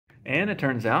And it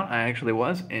turns out I actually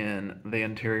was in the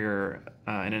interior,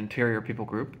 an interior people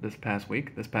group this past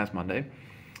week, this past Monday.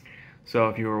 So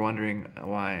if you were wondering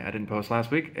why I didn't post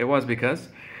last week, it was because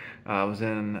I was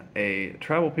in a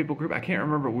travel people group. I can't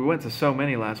remember. We went to so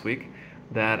many last week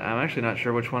that I'm actually not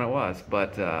sure which one it was,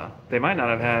 but they might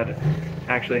not have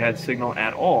actually had signal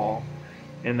at all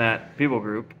in that people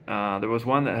group. There was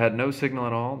one that had no signal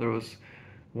at all. There was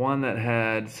one that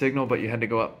had signal, but you had to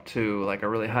go up to like a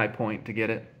really high point to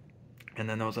get it. And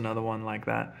then there was another one like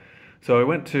that. So we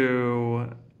went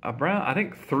to around, I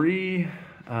think, three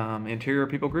interior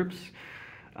people groups,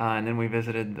 and then we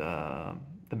visited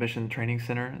the Mission Training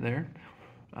Center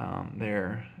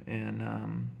there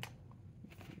in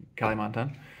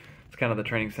Kalimantan. It's kind of the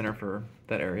training center for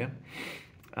that area,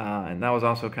 and that was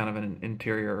also kind of an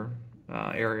interior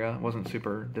area. It wasn't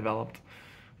super developed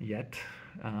yet.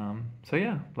 So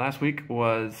yeah, last week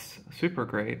was super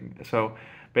great. So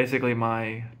basically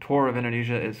my tour of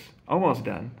Indonesia is almost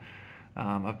done.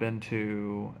 I've been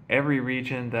to every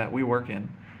region that we work in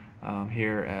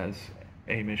here as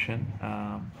a mission.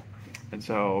 And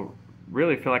so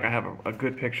really feel like I have a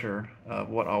good picture of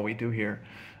what all we do here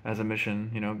as a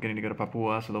mission, getting to go to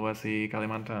Papua, Sulawesi,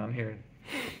 Kalimantan here,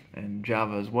 and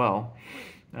Java as well.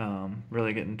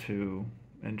 Really getting to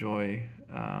enjoy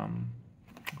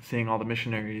seeing all the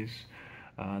missionaries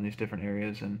in these different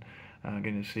areas and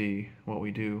getting to see what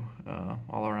we do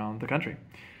all around the country.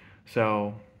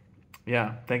 So,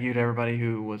 yeah, thank you to everybody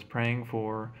who was praying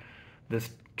for this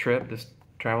trip, this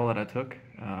travel that I took.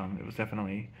 It was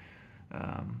definitely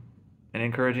an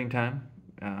encouraging time,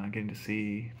 getting to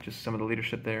see just some of the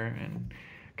leadership there in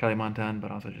Kalimantan,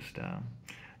 but also just,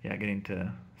 getting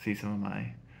to see some of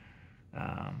my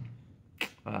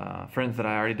friends that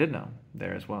I already did know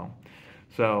there as well.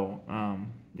 So,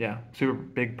 super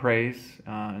big praise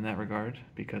in that regard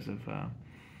because of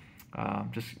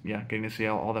getting to see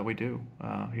all that we do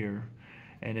here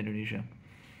in Indonesia.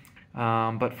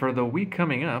 But for the week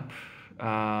coming up,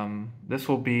 this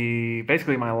will be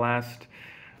basically my last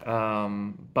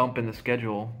bump in the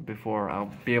schedule before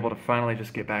I'll be able to finally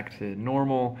just get back to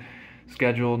normal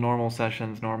schedule, normal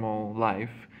sessions, normal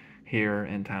life here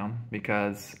in town.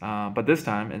 But this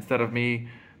time, instead of me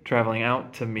traveling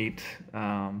out to meet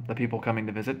the people coming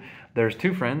to visit, there's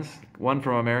two friends, one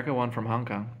from America, one from Hong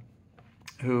Kong,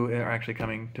 who are actually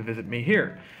coming to visit me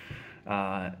here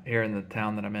in the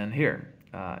town that I'm in here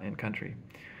in country.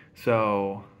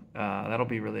 So that'll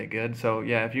be really good. So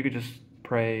yeah, if you could just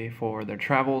pray for their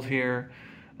travels here.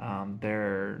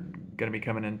 They're going to be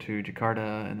coming into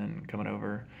Jakarta and then coming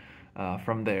over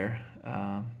from there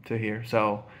to here.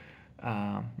 So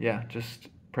just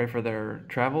pray for their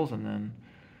travels, and then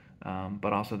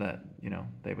but also that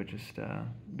they would just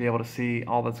be able to see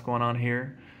all that's going on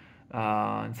here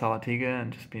in Salatiga,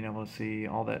 and just being able to see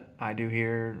all that I do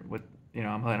here with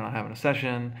I'm planning on having a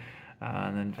session,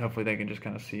 and then hopefully they can just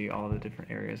kind of see all of the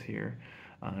different areas here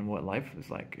and what life is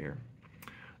like here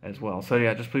as well. So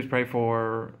yeah, just please pray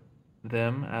for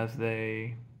them as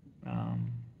they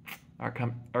are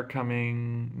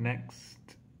coming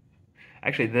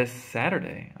actually this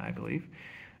Saturday, I believe.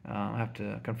 I'll have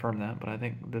to confirm that, but I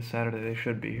think this Saturday they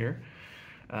should be here.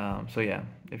 So yeah,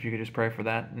 if you could just pray for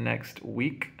that next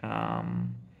week.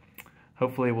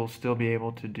 Hopefully we'll still be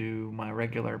able to do my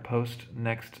regular post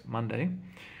next Monday.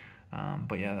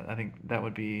 But yeah, I think that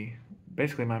would be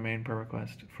basically my main prayer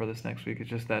request for this next week. It's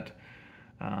just that,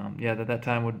 that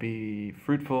time would be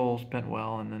fruitful, spent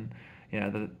well, and then,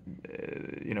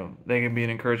 they can be an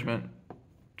encouragement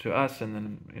to us, and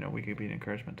then, we could be an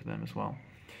encouragement to them as well.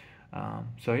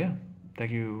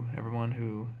 Thank you everyone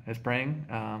who is praying.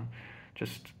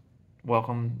 Just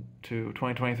welcome to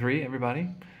 2023, everybody.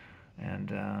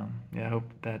 And I hope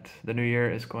that the new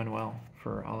year is going well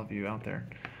for all of you out there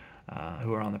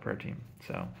who are on the prayer team.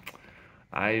 So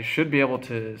I should be able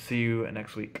to see you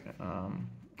next week,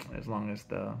 as long as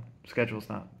the schedule's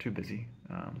not too busy.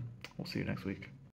 We'll see you next week.